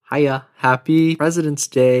Hiya, happy President's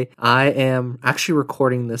Day. I am actually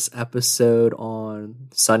recording this episode on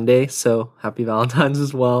Sunday, so happy Valentine's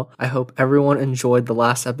as well. I hope everyone enjoyed the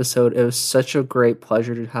last episode. It was such a great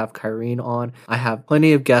pleasure to have Kyrene on. I have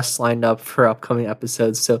plenty of guests lined up for upcoming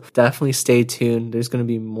episodes, so definitely stay tuned. There's going to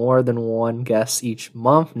be more than one guest each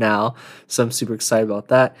month now, so I'm super excited about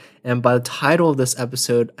that. And by the title of this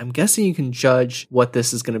episode, I'm guessing you can judge what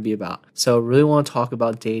this is going to be about. So I really want to talk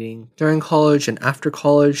about dating during college and after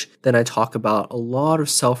college. Then I talk about a lot of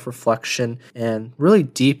self-reflection and really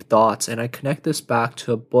deep thoughts. And I connect this back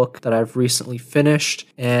to a book that I've recently finished.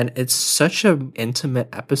 And it's such an intimate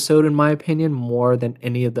episode, in my opinion, more than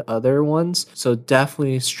any of the other ones. So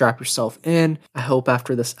definitely strap yourself in. I hope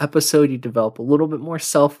after this episode, you develop a little bit more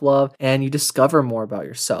self-love and you discover more about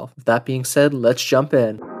yourself. With that being said, let's jump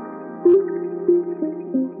in.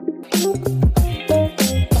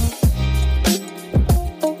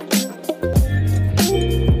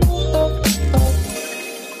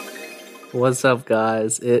 What's up,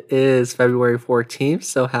 guys? It is February 14th,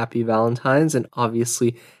 so happy Valentine's and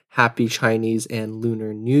obviously happy Chinese and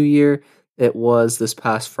Lunar New Year. It was this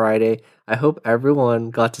past Friday. I hope everyone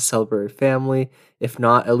got to celebrate with family. If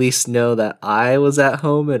not, at least know that I was at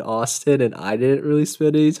home in Austin and I didn't really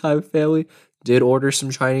spend any time with family. Did order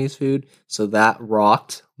some Chinese food, so that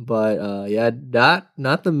rocked. But yeah,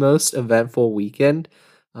 not the most eventful weekend.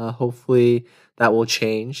 Hopefully that will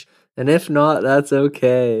change. And if not, that's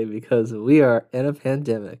okay because we are in a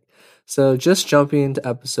pandemic. So just jumping into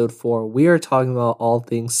episode 4, we are talking about all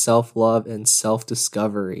things self-love and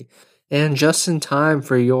self-discovery. And just in time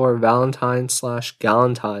for your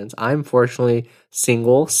Valentine's/Galentine's, I'm fortunately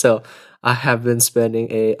single, so I have been spending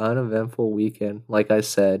a uneventful weekend, like I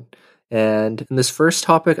said. And in this first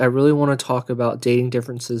topic, I really want to talk about dating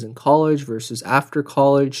differences in college versus after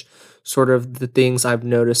college, sort of the things I've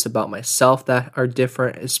noticed about myself that are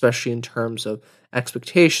different, especially in terms of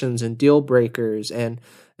expectations and deal breakers, and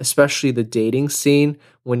especially the dating scene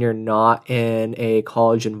when you're not in a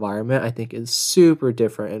college environment, I think is super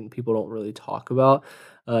different and people don't really talk about.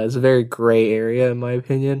 It's a very gray area in my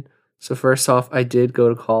opinion. So first off, I did go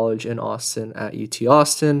to college in Austin at UT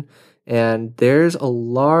Austin. And there's a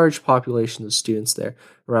large population of students there,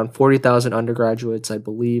 around 40,000 undergraduates, I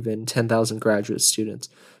believe, and 10,000 graduate students.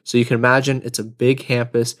 So you can imagine it's a big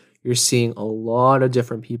campus. You're seeing a lot of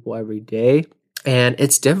different people every day. And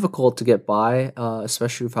it's difficult to get by,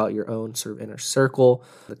 especially without your own sort of inner circle.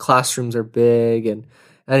 The classrooms are big. And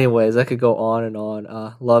anyways, I could go on and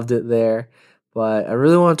on. Loved it there. But I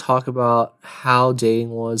really want to talk about how dating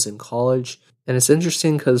was in college. And it's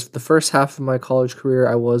interesting because the first half of my college career,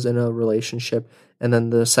 I was in a relationship. And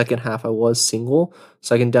then the second half, I was single.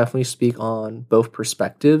 So I can definitely speak on both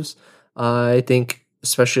perspectives. I think,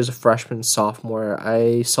 especially as a freshman and sophomore,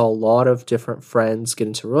 I saw a lot of different friends get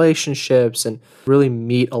into relationships and really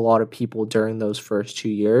meet a lot of people during those first 2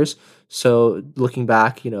 years. So looking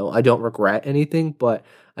back, I don't regret anything, but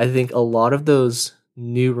I think a lot of those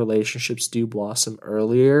new relationships do blossom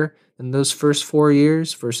earlier in those first 4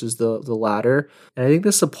 years versus the latter. And I think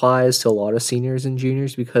this applies to a lot of seniors and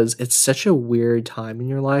juniors because it's such a weird time in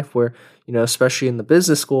your life where, especially in the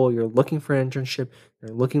business school, you're looking for an internship,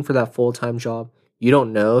 you're looking for that full-time job. You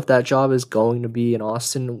don't know if that job is going to be in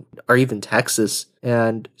Austin or even Texas.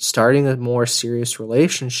 And starting a more serious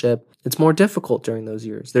relationship, it's more difficult during those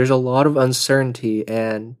years. There's a lot of uncertainty,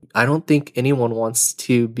 and I don't think anyone wants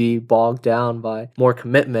to be bogged down by more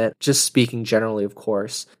commitment, just speaking generally, of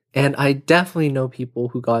course. And I definitely know people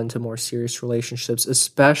who got into more serious relationships,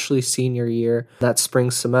 especially senior year, that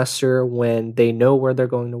spring semester when they know where they're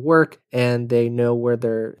going to work and they know where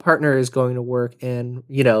their partner is going to work. And,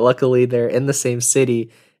 luckily they're in the same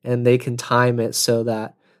city and they can time it so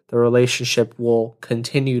that the relationship will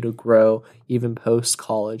continue to grow even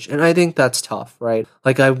post-college. And I think that's tough, right?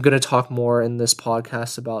 Like I'm going to talk more in this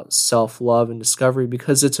podcast about self-love and discovery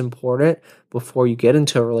because it's important before you get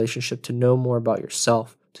into a relationship to know more about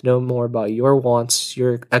yourself, to know more about your wants,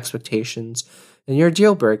 your expectations, and your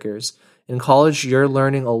deal breakers. In college, you're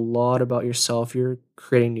learning a lot about yourself. You're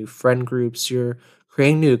creating new friend groups. You're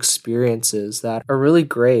creating new experiences that are really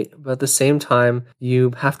great. But at the same time,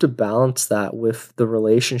 you have to balance that with the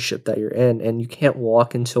relationship that you're in. And you can't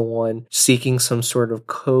walk into one seeking some sort of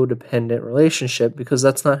codependent relationship because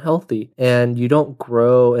that's not healthy. And you don't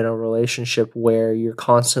grow in a relationship where you're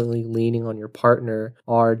constantly leaning on your partner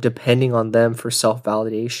or depending on them for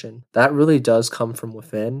self-validation. That really does come from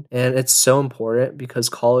within. And it's so important because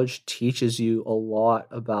college teaches you a lot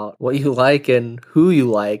about what you like and who you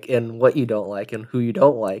like and what you don't like and who you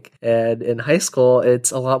don't like. And in high school,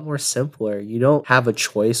 it's a lot more simpler. You don't have a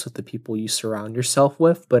choice with the people you surround yourself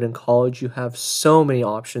with, but in college, you have so many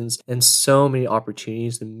options and so many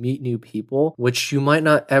opportunities to meet new people, which you might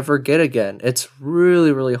not ever get again. It's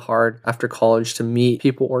really, really hard after college to meet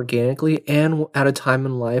people organically and at a time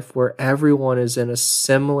in life where everyone is in a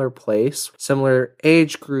similar place, similar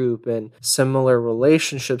age group, and similar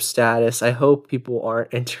relationship status. I hope people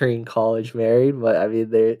aren't entering college married, but I mean,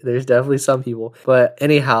 there's definitely some people. But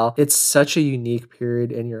anyhow, it's such a unique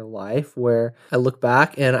period in your life where I look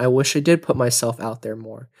back and I wish I did put myself out there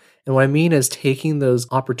more. And what I mean is taking those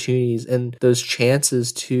opportunities and those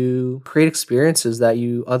chances to create experiences that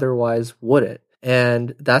you otherwise wouldn't.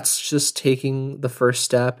 And that's just taking the first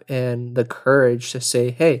step and the courage to say,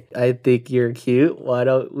 hey, I think you're cute. Why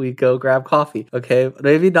don't we go grab coffee? Okay.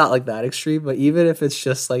 Maybe not like that extreme, but even if it's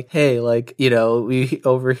just like, hey, like, we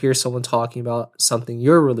overhear someone talking about something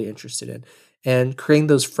you're really interested in, and creating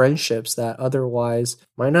those friendships that otherwise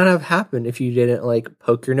might not have happened if you didn't like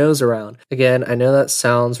poke your nose around. Again, I know that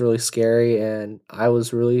sounds really scary, and I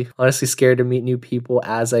was really honestly scared to meet new people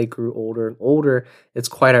as I grew older and older. It's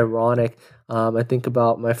quite ironic. I think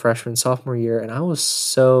about my freshman, sophomore year, and I was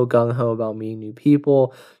so gung-ho about meeting new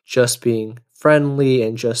people, just being friendly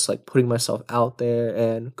and just like putting myself out there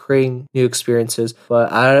and creating new experiences.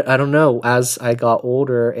 But I don't know, as I got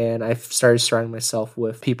older and I started surrounding myself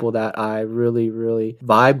with people that I really, really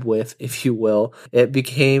vibe with, if you will, it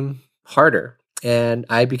became harder. And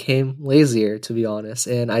I became lazier, to be honest.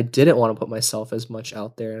 And I didn't want to put myself as much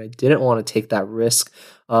out there. And I didn't want to take that risk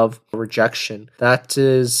of rejection. That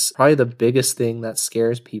is probably the biggest thing that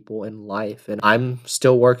scares people in life. And I'm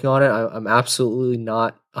still working on it. I'm absolutely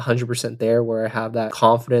not 100% there where I have that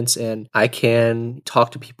confidence and I can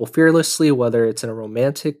talk to people fearlessly, whether it's in a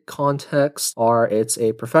romantic context or it's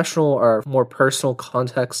a professional or more personal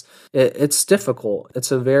context. It's difficult.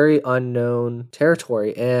 It's a very unknown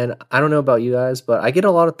territory. And I don't know about you guys, but I get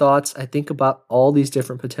a lot of thoughts. I think about all these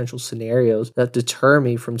different potential scenarios that deter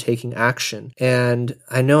me from taking action. And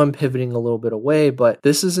I know I'm pivoting a little bit away, but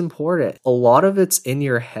this is important. A lot of it's in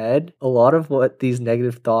your head. A lot of what these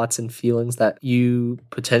negative thoughts and feelings that you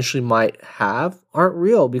potentially might have aren't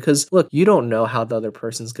real, because look, you don't know how the other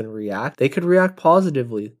person's going to react. They could react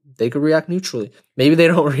positively. They could react neutrally. Maybe they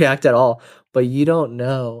don't react at all, but you don't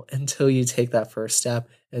know until you take that first step,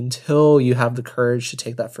 until you have the courage to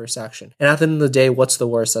take that first action. And at the end of the day, what's the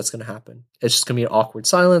worst that's going to happen? It's just going to be an awkward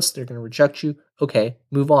silence. They're going to reject you. Okay,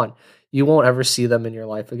 move on. You won't ever see them in your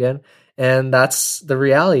life again. And that's the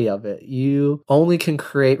reality of it. You only can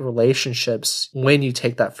create relationships when you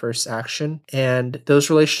take that first action. And those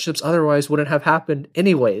relationships otherwise wouldn't have happened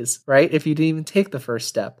anyways, right? If you didn't even take the first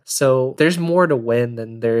step. So there's more to win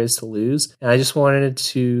than there is to lose. And I just wanted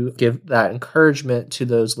to give that encouragement to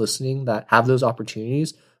those listening that have those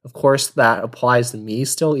opportunities. Of course, that applies to me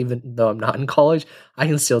still, even though I'm not in college. I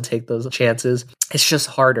can still take those chances. It's just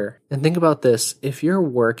harder. And think about this. If you're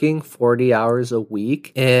working 40 hours a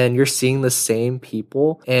week and you're seeing the same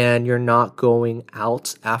people and you're not going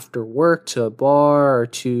out after work to a bar or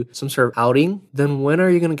to some sort of outing, then when are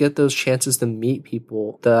you going to get those chances to meet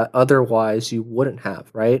people that otherwise you wouldn't have,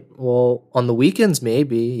 right? Well, on the weekends,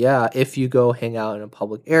 maybe, yeah. If you go hang out in a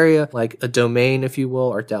public area, like a domain, if you will,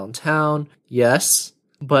 or downtown, yes.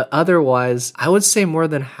 But otherwise, I would say more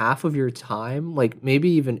than half of your time, like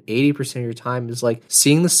maybe even 80% of your time, is like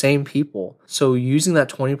seeing the same people. So using that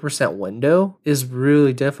 20% window is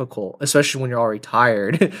really difficult, especially when you're already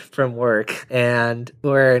tired from work. And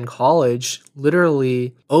where in college,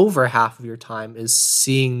 literally over half of your time is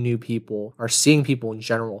seeing new people or seeing people in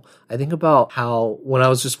general. I think about how when I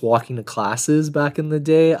was just walking to classes back in the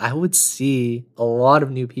day, I would see a lot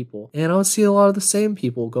of new people and I would see a lot of the same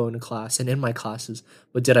people going to class and in my classes.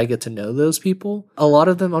 But did I get to know those people? A lot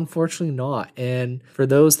of them, unfortunately, not. And for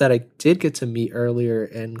those that I did get to meet earlier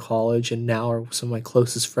in college and now are some of my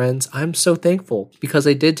closest friends, I'm so thankful because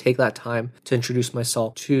I did take that time to introduce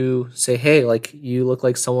myself, to say, hey, like, you look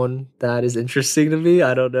like someone that is interesting to me.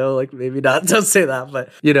 I don't know, like, maybe not, don't say that, but,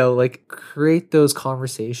 like, create those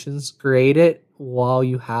conversations, create it while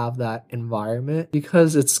you have that environment,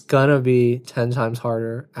 because it's gonna be 10 times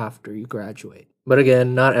harder after you graduate. But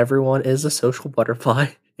again, not everyone is a social butterfly.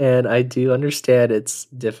 And I do understand it's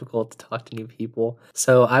difficult to talk to new people.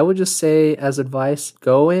 So I would just say, as advice,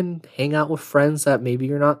 go and hang out with friends that maybe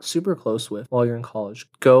you're not super close with while you're in college.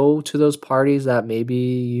 Go to those parties that maybe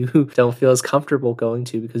you don't feel as comfortable going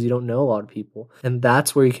to because you don't know a lot of people. And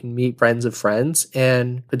that's where you can meet friends of friends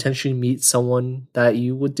and potentially meet someone that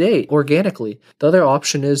you would date organically. The other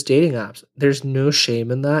option is dating apps. There's no shame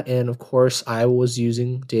in that. And of course, I was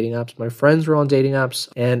using dating apps. My friends were on dating apps,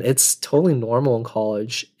 and it's totally normal in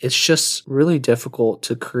college. It's just really difficult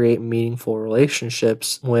to create meaningful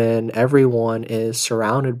relationships when everyone is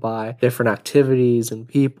surrounded by different activities and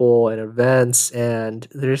people and events, and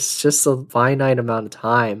there's just a finite amount of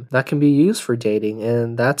time that can be used for dating.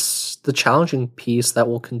 And that's the challenging piece that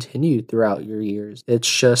will continue throughout your years. It's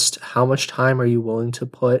just how much time are you willing to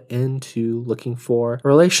put into looking for a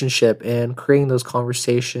relationship and creating those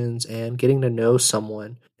conversations and getting to know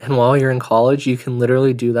someone. And while you're in college, you can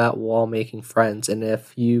literally do that while making friends. And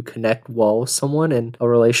if you connect well with someone and a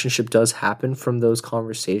relationship does happen from those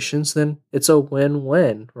conversations, then it's a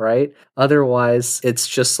win-win, right? Otherwise, it's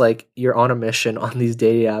just like you're on a mission on these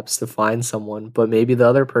dating apps to find someone, but maybe the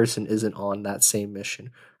other person isn't on that same mission.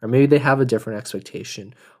 Or maybe they have a different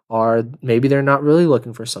expectation. Or maybe they're not really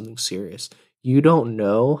looking for something serious. You don't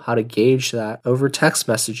know how to gauge that over text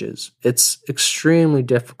messages. It's extremely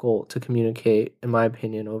difficult to communicate, in my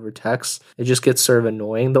opinion, over text. It just gets sort of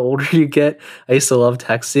annoying the older you get. I used to love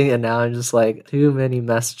texting, and now I'm just like, too many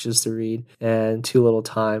messages to read and too little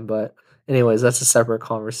time. But anyways, that's a separate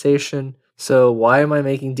conversation. So why am I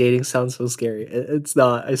making dating sound so scary? It's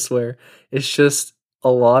not, I swear. It's just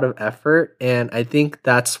a lot of effort, and I think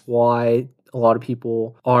that's why a lot of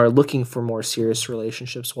people are looking for more serious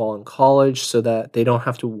relationships while in college so that they don't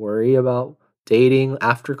have to worry about dating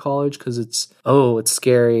after college because it's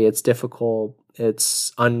scary, it's difficult,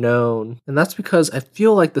 it's unknown. And that's because I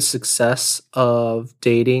feel like the success of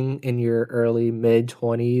dating in your early mid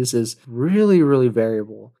 20s is really, really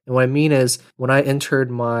variable. And what I mean is, when I entered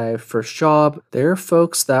my first job, there are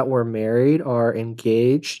folks that were married, are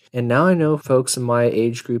engaged, and now I know folks in my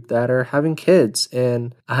age group that are having kids.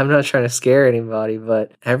 And I'm not trying to scare anybody,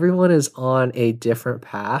 but everyone is on a different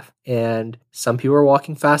path, and some people are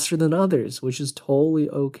walking faster than others, which is totally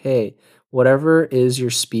okay. Whatever is your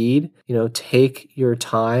speed, take your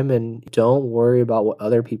time and don't worry about what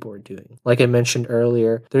other people are doing. Like I mentioned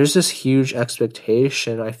earlier, there's this huge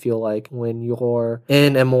expectation, I feel like, when you're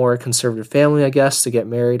in a more conservative family, I guess, to get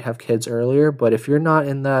married, have kids earlier. But if you're not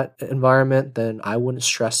in that environment, then I wouldn't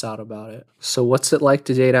stress out about it. So what's it like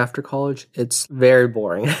to date after college? It's very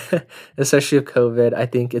boring, especially with COVID. I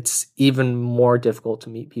think it's even more difficult to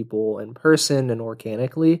meet people in person and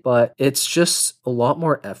organically, but it's just a lot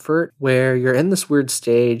more effort where you're in this weird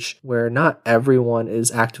stage where not everyone is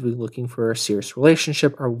actively looking for a serious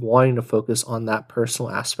relationship or wanting to focus on that personal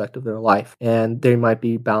aspect of their life. And they might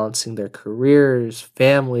be balancing their careers,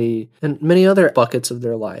 family, and many other buckets of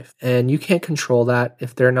their life. And you can't control that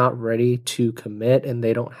if they're not ready to commit and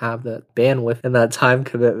they don't have that bandwidth and that time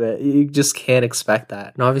commitment. You just can't expect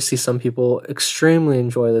that. And obviously some people extremely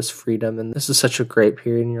enjoy this freedom, and this is such a great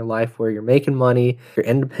period in your life where you're making money, you're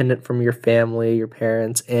independent from your family, your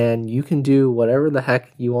parents, and you can do whatever the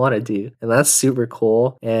heck you want to do. And that's super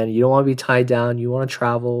cool. And you don't want to be tied down. You want to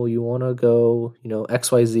travel, you want to go,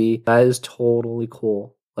 XYZ. That is totally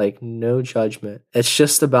cool. Like, no judgment. It's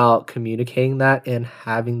just about communicating that and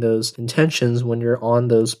having those intentions when you're on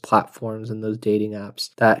those platforms and those dating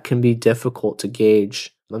apps that can be difficult to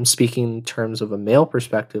gauge. I'm speaking in terms of a male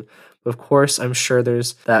perspective. But of course, I'm sure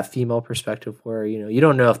there's that female perspective where, you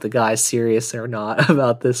don't know if the guy's serious or not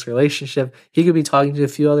about this relationship. He could be talking to a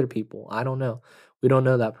few other people. I don't know. We don't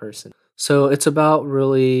know that person. So it's about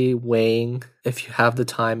really weighing if you have the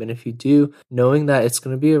time, and if you do, knowing that it's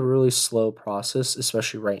going to be a really slow process,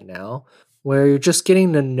 especially right now, where you're just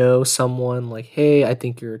getting to know someone like, hey, I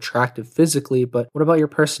think you're attractive physically, but what about your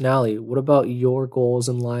personality? What about your goals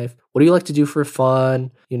in life? What do you like to do for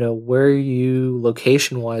fun? Where are you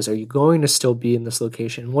location-wise? Are you going to still be in this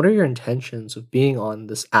location? What are your intentions of being on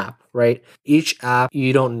this app, right? Each app,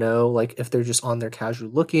 you don't know, like, if they're just on there casual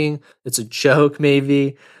looking, it's a joke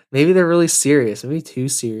maybe. Maybe they're really serious, maybe too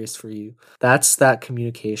serious for you. That's that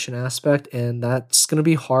communication aspect, and that's going to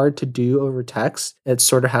be hard to do over text. It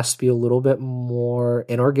sort of has to be a little bit more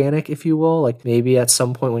inorganic, if you will. Like, maybe at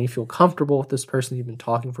some point when you feel comfortable with this person you've been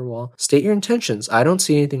talking for a while, state your intentions. I don't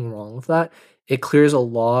see anything wrong with that. it clears a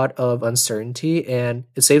lot of uncertainty and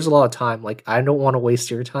it saves a lot of time. Like, I don't want to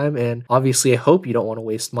waste your time, and obviously I hope you don't want to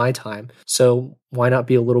waste my time. So why not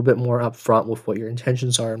be a little bit more upfront with what your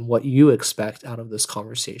intentions are and what you expect out of this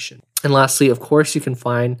conversation? And lastly, of course, you can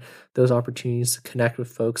find those opportunities to connect with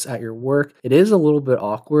folks at your work. It is a little bit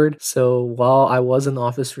awkward. So while I was in the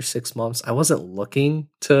office for 6 months, I wasn't looking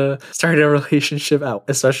to start a relationship,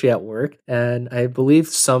 especially at work. And I believe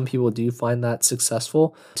some people do find that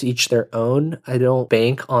successful. To each their own. I don't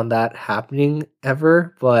bank on that happening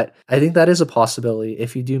ever, but I think that is a possibility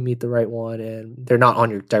if you do meet the right one and they're not on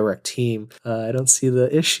your direct team. I don't see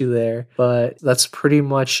the issue there, but that's pretty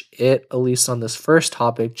much it, at least on this first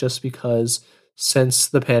topic, just because since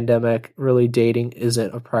the pandemic, really dating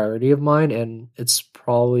isn't a priority of mine, and it's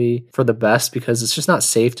probably for the best because it's just not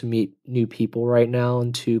safe to meet new people right now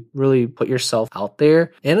and to really put yourself out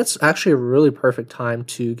there. And it's actually a really perfect time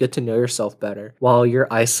to get to know yourself better while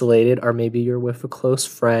you're isolated, or maybe you're with a close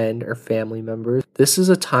friend or family member. This is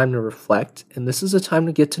a time to reflect, and this is a time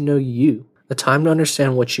to get to know you. A time to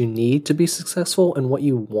understand what you need to be successful and what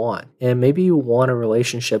you want. And maybe you want a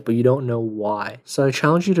relationship, but you don't know why. So I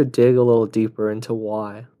challenge you to dig a little deeper into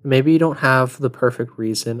why. Maybe you don't have the perfect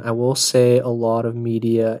reason. I will say a lot of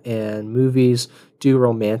media and movies do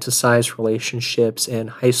romanticize relationships and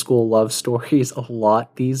high school love stories a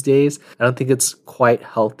lot these days. I don't think it's quite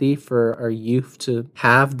healthy for our youth to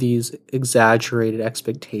have these exaggerated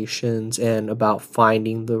expectations and about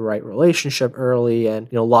finding the right relationship early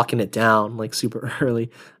and, locking it down like super early.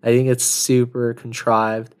 I think it's super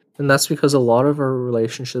contrived. And that's because a lot of our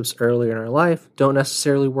relationships earlier in our life don't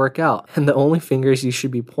necessarily work out. And the only fingers you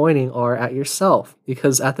should be pointing are at yourself.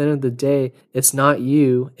 Because at the end of the day, it's not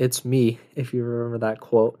you, it's me, if you remember that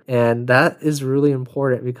quote. And that is really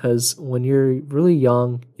important because when you're really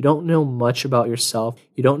young, you don't know much about yourself.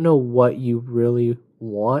 You don't know what you really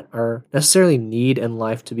want or necessarily need in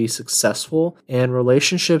life to be successful, and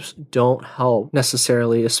relationships don't help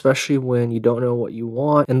necessarily, especially when you don't know what you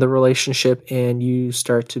want in the relationship and you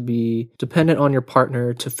start to be dependent on your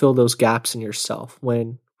partner to fill those gaps in yourself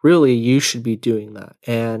when really you should be doing that.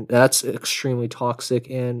 And that's extremely toxic,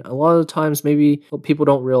 and a lot of the times maybe people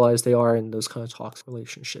don't realize they are in those kind of toxic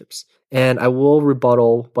relationships. And I will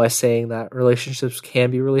rebuttal by saying that relationships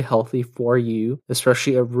can be really healthy for you,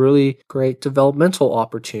 especially a really great developmental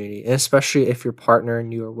opportunity, and especially if your partner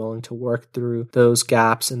and you are willing to work through those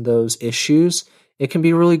gaps and those issues. It can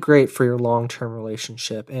be really great for your long-term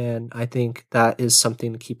relationship, and I think that is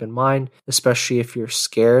something to keep in mind, especially if you're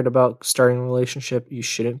scared about starting a relationship. You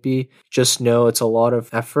shouldn't be. Just know it's a lot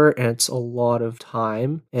of effort and it's a lot of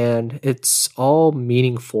time, and it's all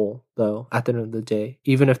meaningful, though, at the end of the day.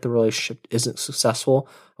 Even if the relationship isn't successful,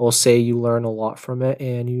 I will say you learn a lot from it,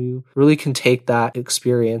 and you really can take that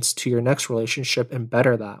experience to your next relationship and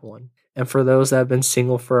better that one. And for those that have been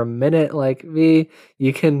single for a minute like me,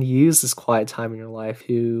 you can use this quiet time in your life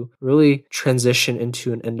to really transition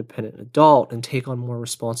into an independent adult and take on more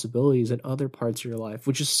responsibilities in other parts of your life,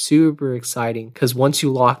 which is super exciting because once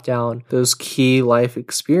you lock down those key life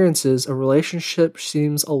experiences, a relationship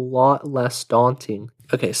seems a lot less daunting.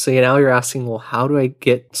 Okay, so now you're asking, well, how do I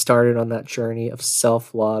get started on that journey of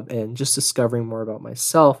self-love and just discovering more about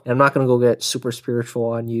myself? And I'm not going to go get super spiritual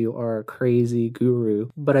on you or a crazy guru,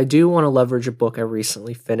 but I do want to leverage a book I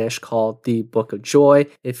recently finished called The Book of Joy.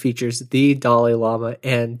 It features the Dalai Lama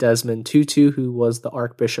and Desmond Tutu, who was the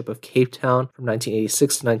Archbishop of Cape Town from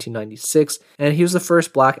 1986 to 1996, and he was the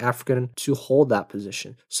first Black African to hold that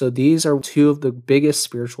position. So these are two of the biggest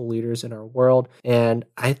spiritual leaders in our world, and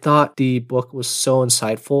I thought the book was so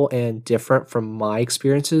insightful and different from my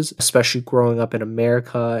experiences, especially growing up in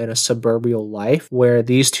America in a suburban life where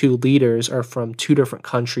these two leaders are from two different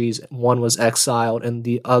countries. One was exiled and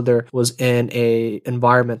the other was in a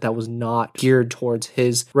environment that was not geared towards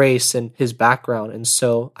his race and his background. And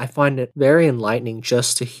so I find it very enlightening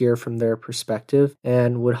just to hear from their perspective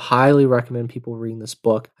and would highly recommend people reading this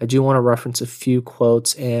book. I do want to reference a few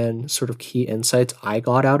quotes and sort of key insights I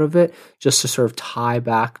got out of it just to sort of tie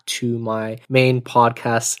back to my main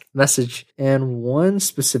podcast message. And one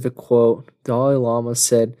specific quote, Dalai Lama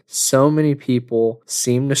said, "So many people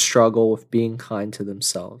seem to struggle with being kind to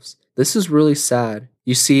themselves. This is really sad.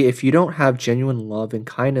 You see, if you don't have genuine love and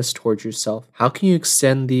kindness towards yourself, how can you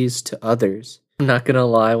extend these to others?" I'm not gonna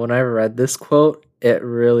lie, when I read this quote, it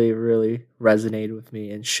really, really resonated with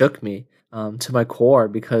me and shook me. to my core,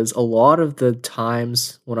 because a lot of the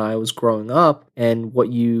times when I was growing up, and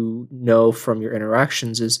what you know from your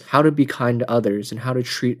interactions is how to be kind to others and how to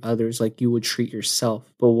treat others like you would treat yourself.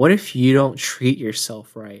 But what if you don't treat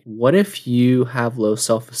yourself right? What if you have low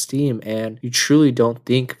self-esteem and you truly don't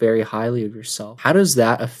think very highly of yourself? How does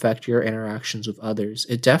that affect your interactions with others?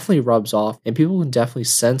 It definitely rubs off, and people can definitely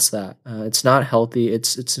sense that. It's not healthy.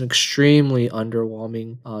 It's an extremely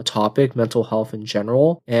underwhelming topic, mental health in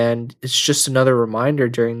general, and it's just another reminder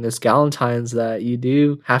during this Galentine's that you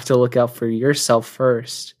do have to look out for yourself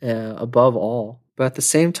first, above all. But at the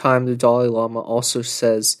same time, the Dalai Lama also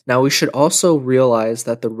says, now we should also realize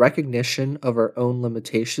that the recognition of our own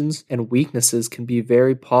limitations and weaknesses can be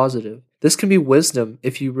very positive. This can be wisdom.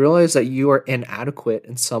 If you realize that you are inadequate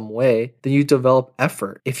in some way, then you develop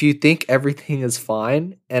effort. If you think everything is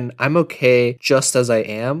fine and I'm okay just as I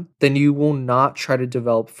am, then you will not try to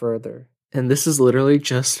develop further. And this is literally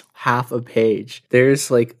just half a page.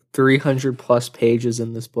 There's like 300 plus pages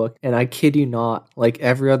in this book, and I kid you not, like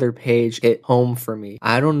every other page hit home for me.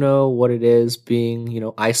 I don't know what it is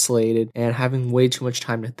being, isolated and having way too much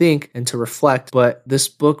time to think and to reflect, but this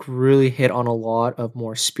book really hit on a lot of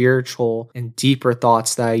more spiritual and deeper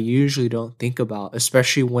thoughts that I usually don't think about,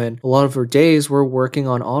 especially when a lot of our days we're working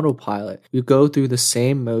on autopilot. We go through the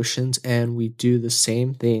same motions and we do the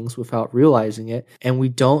same things without realizing it, and we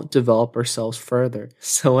don't develop ourselves further.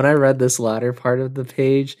 So when I read this latter part of the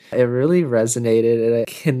page, it really resonated, and I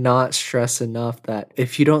cannot stress enough that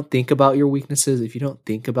if you don't think about your weaknesses, if you don't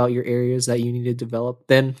think about your areas that you need to develop,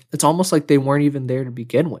 then it's almost like they weren't even there to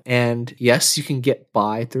begin with. And yes, you can get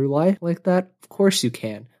by through life like that. Of course you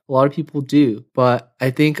can. A lot of people do, but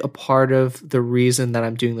I think a part of the reason that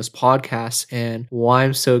I'm doing this podcast and why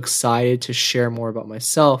I'm so excited to share more about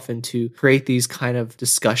myself and to create these kind of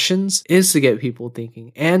discussions is to get people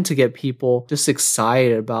thinking and to get people just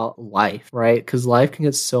excited about life, right? Because life can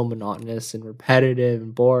get so monotonous and repetitive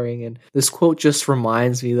and boring. And this quote just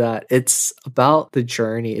reminds me that it's about the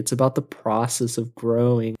journey. It's about the process of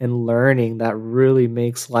growing and learning that really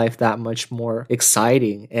makes life that much more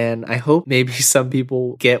exciting. And I hope maybe some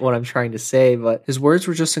people get what I'm trying to say, but his words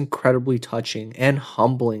were just incredibly touching and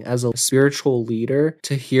humbling. As a spiritual leader,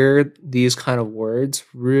 to hear these kind of words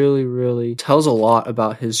really tells a lot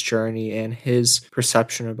about his journey and his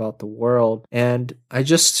perception about the world, and I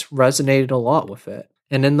just resonated a lot with it.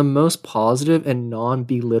 And in the most positive and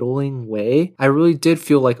non-belittling way, I really did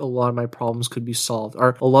feel like a lot of my problems could be solved,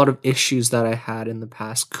 or a lot of issues that I had in the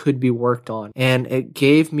past could be worked on. And it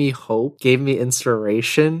gave me hope, gave me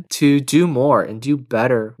inspiration to do more and do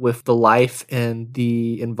better with the life and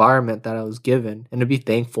the environment that I was given, and to be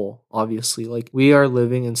thankful, obviously. Like, we are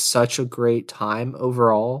living in such a great time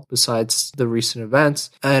overall, besides the recent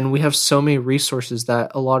events, and we have so many resources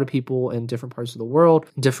that a lot of people in different parts of the world,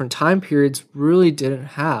 in different time periods, really didn't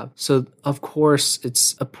have. So of course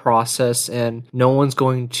it's a process, and no one's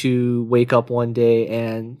going to wake up one day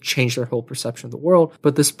and change their whole perception of the world.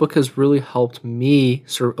 But this book has really helped me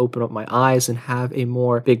sort of open up my eyes and have a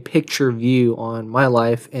more big picture view on my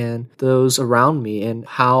life and those around me, and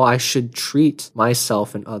how I should treat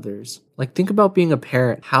myself and others. Like, think about being a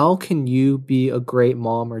parent. How can you be a great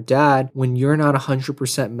mom or dad when you're not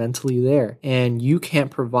 100% mentally there, and you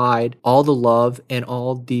can't provide all the love and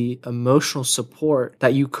all the emotional support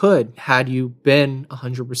that you could had you been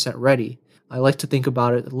 100% ready? I like to think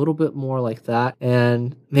about it a little bit more like that,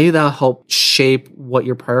 and maybe that'll help shape what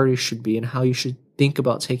your priorities should be and how you should think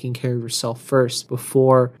about taking care of yourself first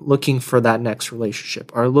before looking for that next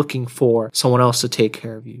relationship or looking for someone else to take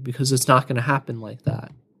care of you, because it's not going to happen like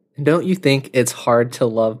that. And don't you think it's hard to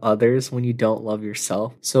love others when you don't love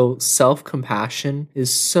yourself? So self-compassion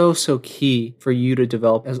is so key for you to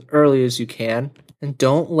develop as early as you can. And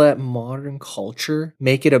don't let modern culture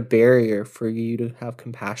make it a barrier for you to have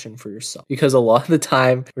compassion for yourself. Because a lot of the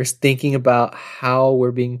time, we're thinking about how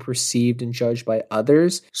we're being perceived and judged by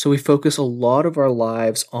others. So we focus a lot of our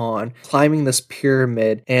lives on climbing this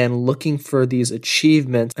pyramid and looking for these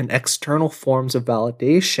achievements and external forms of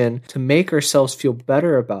validation to make ourselves feel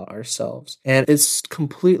better about ourselves. And it's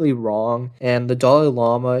completely wrong. And the Dalai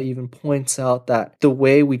Lama even points out that the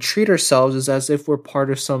way we treat ourselves is as if we're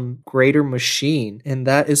part of some greater machine. And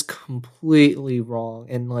that is completely wrong.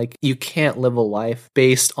 And like, you can't live a life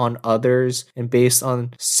based on others and based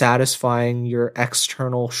on satisfying your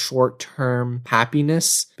external short-term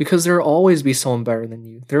happiness, because there will always be someone better than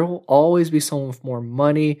you. There will always be someone with more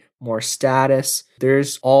money, more status.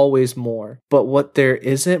 There's always more. But what there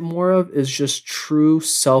isn't more of is just true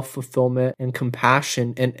self-fulfillment and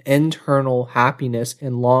compassion and internal happiness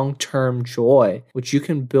and long-term joy, which you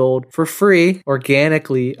can build for free,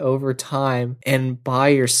 organically over time and by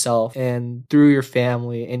yourself and through your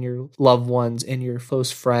family and your loved ones and your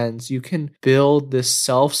close friends. You can build this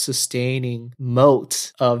self-sustaining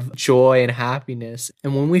moat of joy and happiness.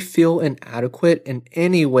 And when we feel inadequate in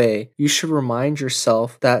any way, you should remind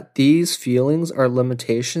yourself that these feelings are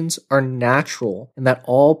limitations are natural and that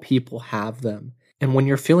all people have them. And when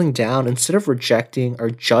you're feeling down, instead of rejecting or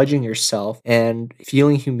judging yourself and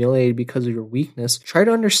feeling humiliated because of your weakness, try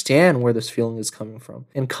to understand where this feeling is coming from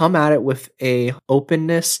and come at it with a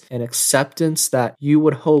openness and acceptance that you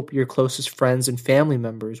would hope your closest friends and family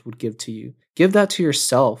members would give to you. Give that to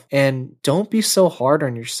yourself and don't be so hard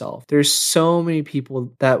on yourself. There's so many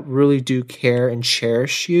people that really do care and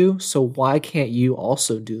cherish you. So why can't you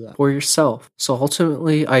also do that for yourself? So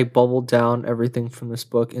ultimately, I bubbled down everything from this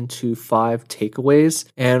book into 5 takeaways.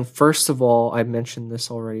 And first of all, I mentioned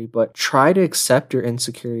this already, but try to accept your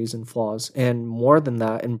insecurities and flaws. And more than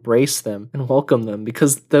that, embrace them and welcome them,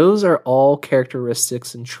 because those are all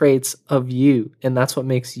characteristics and traits of you. And that's what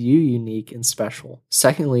makes you unique and special.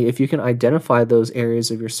 Secondly, if you can identify those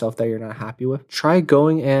areas of yourself that you're not happy with, try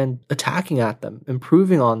going and attacking at them,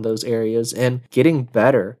 improving on those areas and getting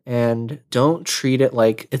better. And don't treat it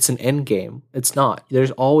like it's an end game. It's not.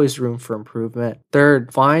 There's always room for improvement.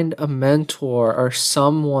 Third, find a mentor or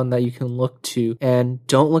someone that you can look to, and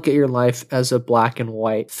don't look at your life as a black and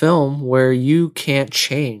white film where you can't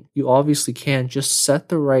change. You obviously can. Just set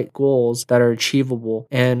the right goals that are achievable,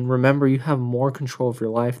 and remember, you have more control of your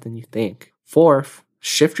life than you think. Fourth,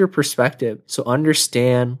 shift your perspective. So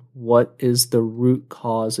understand what is the root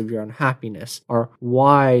cause of your unhappiness or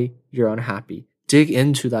why you're unhappy. Dig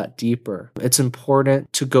into that deeper. It's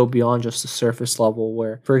important to go beyond just the surface level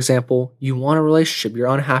where, for example, you want a relationship. You're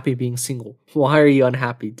unhappy being single. Why are you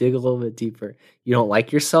unhappy? Dig a little bit deeper. You don't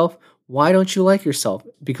like yourself? Why don't you like yourself?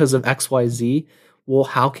 Because of XYZ? Well,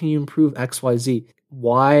 how can you improve XYZ?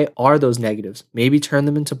 Why are those negatives? Maybe turn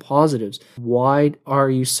them into positives. Why are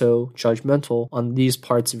you so judgmental on these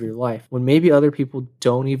parts of your life when maybe other people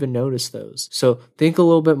don't even notice those? So think a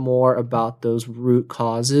little bit more about those root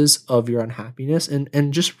causes of your unhappiness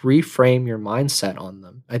and just reframe your mindset on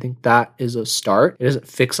them. I think that is a start. It doesn't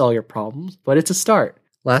fix all your problems, but it's a start.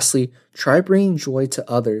 Lastly, try bringing joy to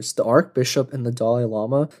others. The Archbishop and the Dalai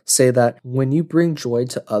Lama say that when you bring joy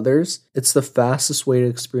to others, it's the fastest way to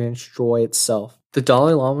experience joy itself. The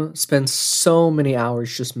Dalai Lama spends so many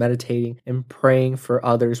hours just meditating and praying for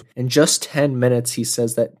others. In just 10 minutes, he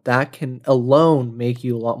says that can alone make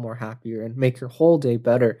you a lot more happier and make your whole day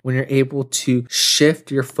better when you're able to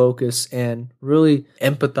shift your focus and really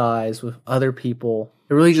empathize with other people.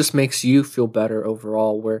 It really just makes you feel better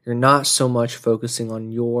overall, where you're not so much focusing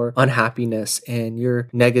on your unhappiness and your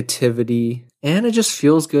negativity. And it just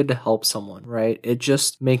feels good to help someone, right? It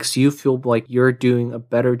just makes you feel like you're doing a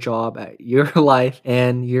better job at your life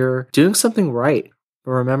and you're doing something right.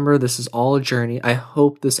 But remember, this is all a journey. I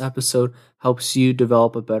hope this episode helps you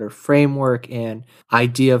develop a better framework and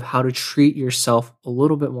idea of how to treat yourself a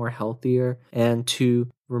little bit more healthier, and to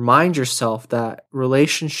remind yourself that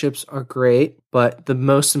relationships are great, but the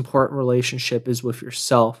most important relationship is with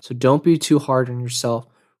yourself. So don't be too hard on yourself.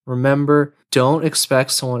 Remember, don't expect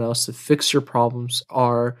someone else to fix your problems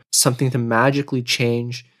or something to magically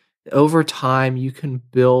change. Over time, you can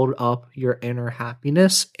build up your inner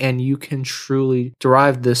happiness and you can truly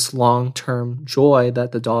derive this long-term joy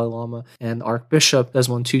that the Dalai Lama and Archbishop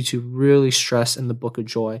Desmond Tutu really stress in the Book of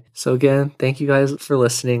Joy. So again, thank you guys for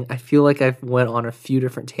listening. I feel like I've went on a few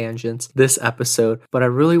different tangents this episode, but I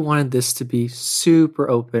really wanted this to be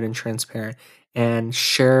super open and transparent and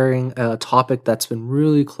sharing a topic that's been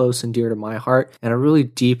really close and dear to my heart and a really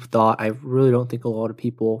deep thought I really don't think a lot of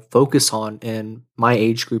people focus on in my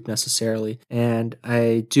age group necessarily. And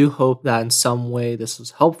I do hope that in some way this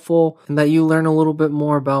was helpful and that you learn a little bit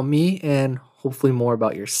more about me and hopefully more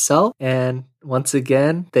about yourself. And once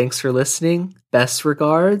again, thanks for listening. Best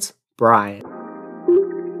regards, Brian.